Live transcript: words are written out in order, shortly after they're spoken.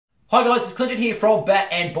Hi guys, it's Clinton here from Bat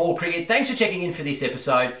and Ball Cricket. Thanks for checking in for this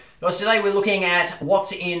episode. Guys, today we're looking at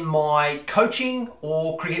what's in my coaching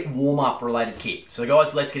or cricket warm-up related kit. So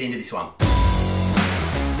guys, let's get into this one.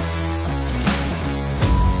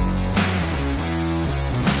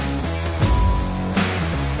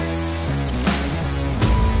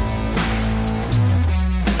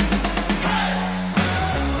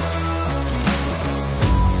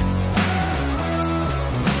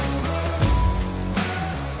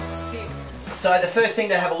 So the first thing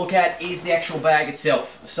to have a look at is the actual bag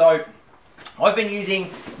itself. So I've been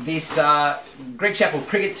using this Greg Chappell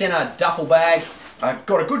Cricket Centre duffel bag. I've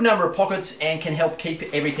got a good number of pockets and can help keep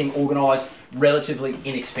everything organised, relatively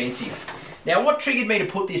inexpensive. Now what triggered me to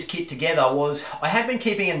put this kit together was I had been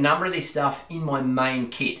keeping a number of this stuff in my main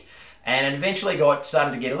kit, and it eventually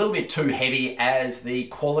started to get a little bit too heavy as the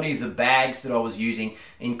quality of the bags that I was using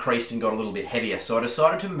increased and got a little bit heavier. So I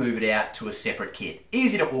decided to move it out to a separate kit.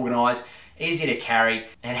 Easy to organise, easy to carry,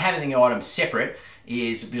 and having the items separate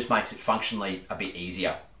just makes it functionally a bit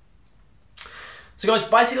easier. So guys,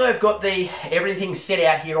 basically I've got everything set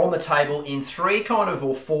out here on the table in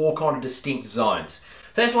four kind of distinct zones.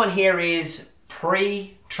 First one here is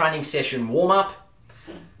pre-training session warm-up,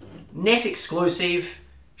 net exclusive,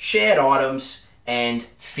 shared items, and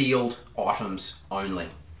field items only.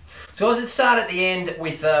 So guys, let's start at the end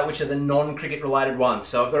with which are the non-cricket related ones.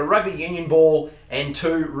 So I've got a rugby union ball and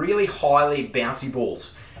two really highly bouncy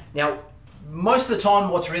balls. Now, most of the time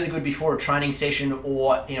what's really good before a training session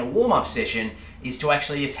or in a warm-up session is to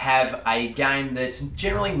actually just have a game that's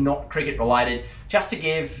generally not cricket related, just to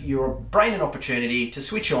give your brain an opportunity to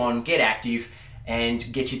switch on, get active,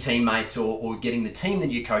 and get your teammates or getting the team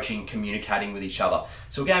that you're coaching communicating with each other.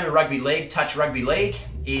 So a game of rugby league, touch rugby league,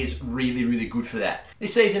 is really, really good for that.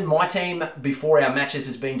 This season, my team, before our matches,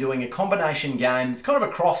 has been doing a combination game. It's kind of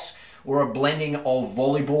a cross or a blending of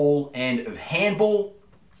volleyball and of handball.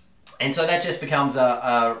 And so that just becomes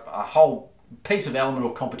a whole piece of element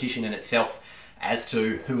or competition in itself as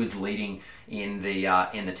to who is leading in the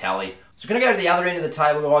tally. So we're going to go to the other end of the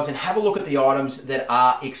table, guys, and have a look at the items that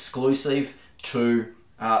are exclusive to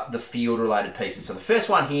the field related pieces. So the first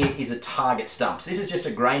one here is a target stump. So this is just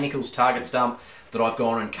a grey Nicolls target stump that I've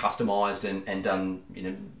gone and customised and done,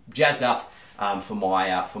 jazzed up for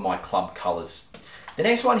my club colours. The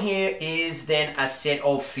next one here is then a set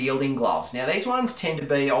of fielding gloves. Now these ones tend to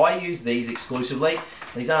be, I use these exclusively.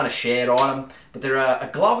 These aren't a shared item, but they're a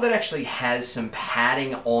glove that actually has some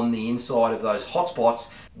padding on the inside of those hot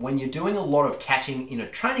spots. When you're doing a lot of catching in a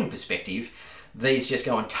training perspective, these just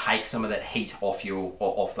go and take some of that heat off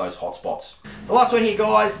those hot spots. The last one here,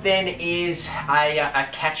 guys, then is a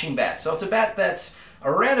catching bat. So it's a bat that's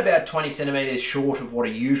around about 20 centimeters short of what a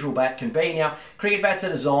usual bat can be. Now, cricket bats are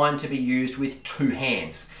designed to be used with two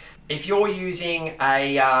hands. If you're using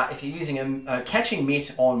a catching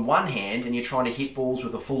mitt on one hand and you're trying to hit balls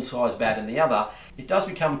with a full-size bat in the other, it does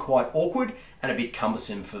become quite awkward and a bit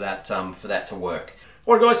cumbersome for that to work.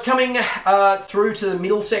 Alright guys, coming through to the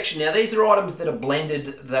middle section now. These are items that are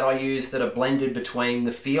blended, that I use, that are blended between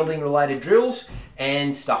the fielding related drills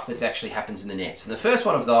and stuff that actually happens in the nets. And the first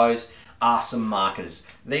one of those are some markers.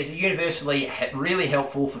 These are universally really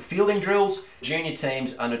helpful for fielding drills. Junior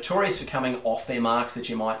teams are notorious for coming off their marks that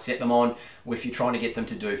you might set them on if you're trying to get them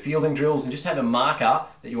to do fielding drills, and just have a marker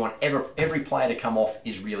that you want every player to come off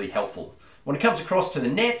is really helpful. When it comes across to the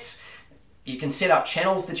nets, you can set up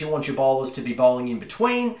channels that you want your bowlers to be bowling in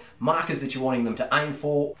between, markers that you're wanting them to aim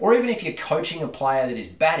for, or even if you're coaching a player that is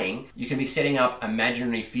batting, you can be setting up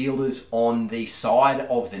imaginary fielders on the side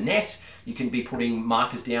of the net. You can be putting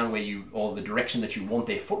markers down or the direction that you want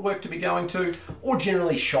their footwork to be going to, or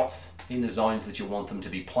generally shots in the zones that you want them to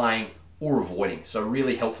be playing or avoiding. So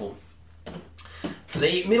really helpful.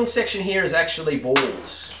 The middle section here is actually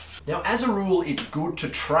balls. Now, as a rule, it's good to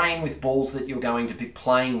train with balls that you're going to be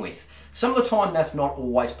playing with. Some of the time that's not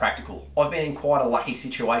always practical. I've been in quite a lucky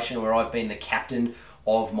situation where I've been the captain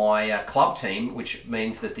of my club team, which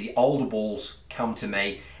means that the older balls come to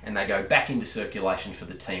me and they go back into circulation for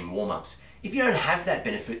the team warm-ups. If you don't have that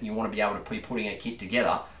benefit and you want to be able to be putting a kit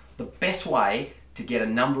together, the best way to get a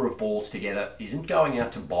number of balls together isn't going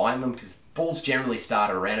out to buying them, because balls generally start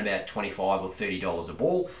at around about $25 or $30 a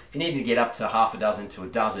ball. If you need to get up to half a dozen to a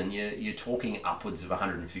dozen, you're talking upwards of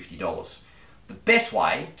 $150. The best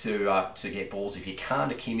way to get balls, if you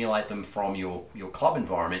can't accumulate them from your club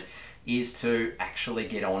environment, is to actually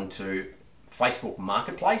get onto Facebook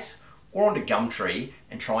Marketplace or onto Gumtree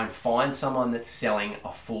and try and find someone that's selling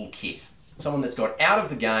a full kit. someone that's got out of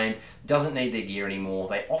the game, doesn't need their gear anymore,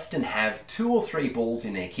 they often have 2 or 3 balls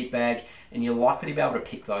in their kit bag, and you're likely to be able to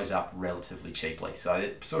pick those up relatively cheaply. So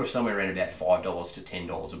sort of somewhere around about $5 to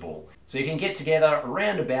 $10 a ball. So you can get together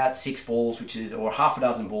around about 6 balls, or half a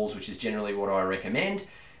dozen balls, which is generally what I recommend,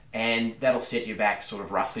 and that'll set you back sort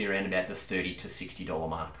of roughly around about the $30 to $60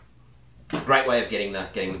 mark. Great way of getting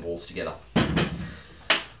the balls together.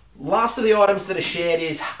 Last of the items that are shared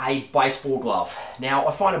is a baseball glove. Now,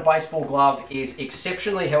 I find a baseball glove is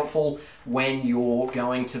exceptionally helpful when you're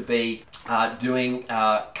going to be doing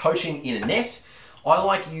coaching in a net. I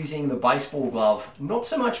like using the baseball glove, not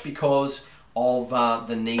so much because of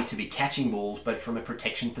the need to be catching balls, but from a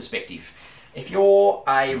protection perspective. If you're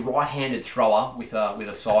a right-handed thrower with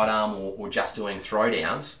a sidearm or just doing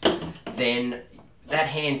throwdowns, then that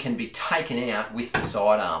hand can be taken out with the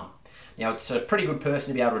sidearm. Now, it's a pretty good person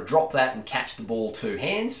to be able to drop that and catch the ball 2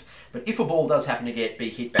 hands, but if a ball does happen to be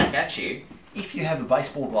hit back at you, if you have a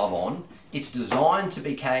baseball glove on, it's designed to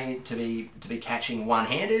be catching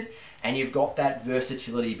one-handed, and you've got that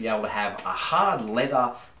versatility to be able to have a hard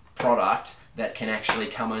leather product that can actually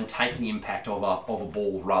come and take the impact of a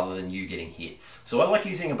ball rather than you getting hit. So I like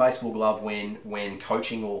using a baseball glove when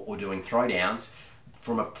coaching or doing throwdowns,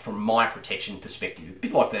 from my protection perspective. A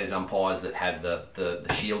bit like those umpires that have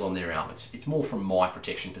the shield on their arm. It's more from my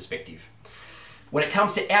protection perspective. When it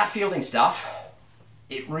comes to outfielding stuff,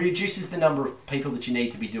 it reduces the number of people that you need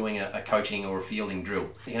to be doing a coaching or a fielding drill.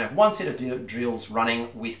 You can have one set of drills running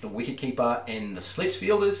with the wicketkeeper and the slips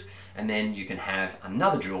fielders, and then you can have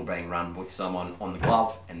another drill being run with someone on the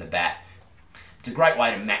glove and the bat. It's a great way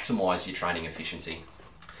to maximise your training efficiency.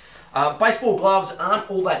 Baseball gloves aren't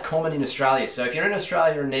all that common in Australia, so if you're in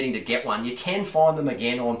Australia and needing to get one, you can find them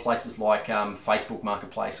again on places like Facebook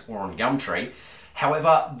Marketplace or on Gumtree.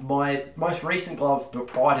 However, my most recent glove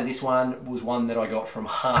prior to this one was one that I got from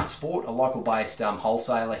HART Sport, a local-based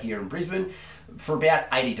wholesaler here in Brisbane, for about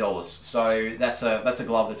 $80. So that's a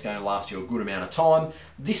glove that's going to last you a good amount of time.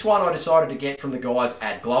 This one I decided to get from the guys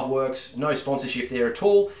at Gloveworks. No sponsorship there at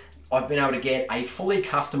all. I've been able to get a fully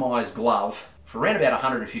customised glove for around about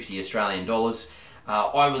 150 Australian dollars.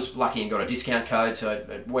 I was lucky and got a discount code, so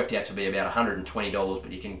it worked out to be about $120,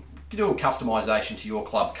 but you can do a customisation to your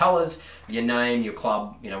club colours, your name, your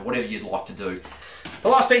club, whatever you'd like to do. The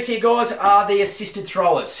last piece here, guys, are the assisted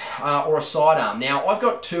throwers, or a sidearm. Now, I've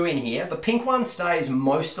got 2 in here. The pink one stays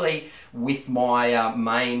mostly with my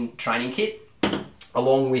main training kit,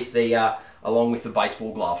 along with the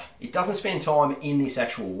baseball glove. It doesn't spend time in this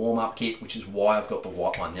actual warm-up kit, which is why I've got the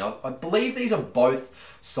white one. Now, I believe these are both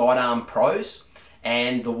sidearm pros,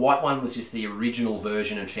 and the white one was just the original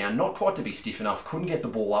version and found not quite to be stiff enough, couldn't get the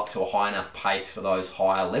ball up to a high enough pace for those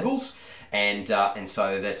higher levels, and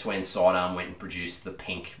so that's when Sidearm went and produced the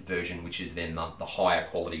pink version, which is then the higher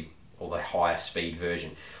quality or the higher speed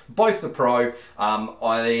version. Both the Pro.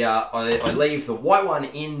 I leave the white one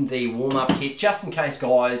in the warm-up kit just in case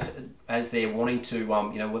guys, as they're wanting to,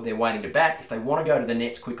 when they're waiting to bat, if they want to go to the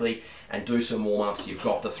nets quickly and do some warm-ups, you've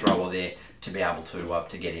got the thrower there to be able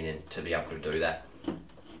to get in and to be able to do that.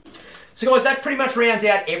 So guys, that pretty much rounds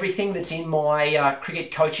out everything that's in my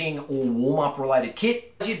cricket coaching or warm-up related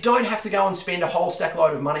kit. You don't have to go and spend a whole stack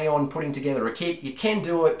load of money on putting together a kit. You can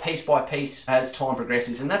do it piece by piece as time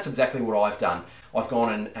progresses, and that's exactly what I've done. I've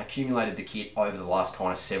gone and accumulated the kit over the last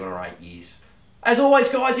kind of 7 or 8 years. As always,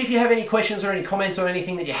 guys, if you have any questions or any comments or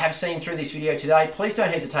anything that you have seen through this video today, please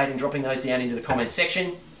don't hesitate in dropping those down into the comments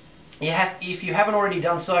section. If you haven't already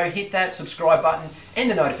done so, hit that subscribe button and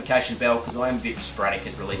the notification bell, because I am a bit sporadic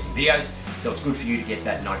at releasing videos, so it's good for you to get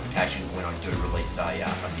that notification when I do release a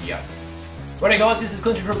video. Righto guys, this is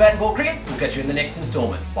Clinton from Bat and Ball Cricket. We'll catch you in the next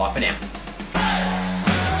instalment. Bye for now.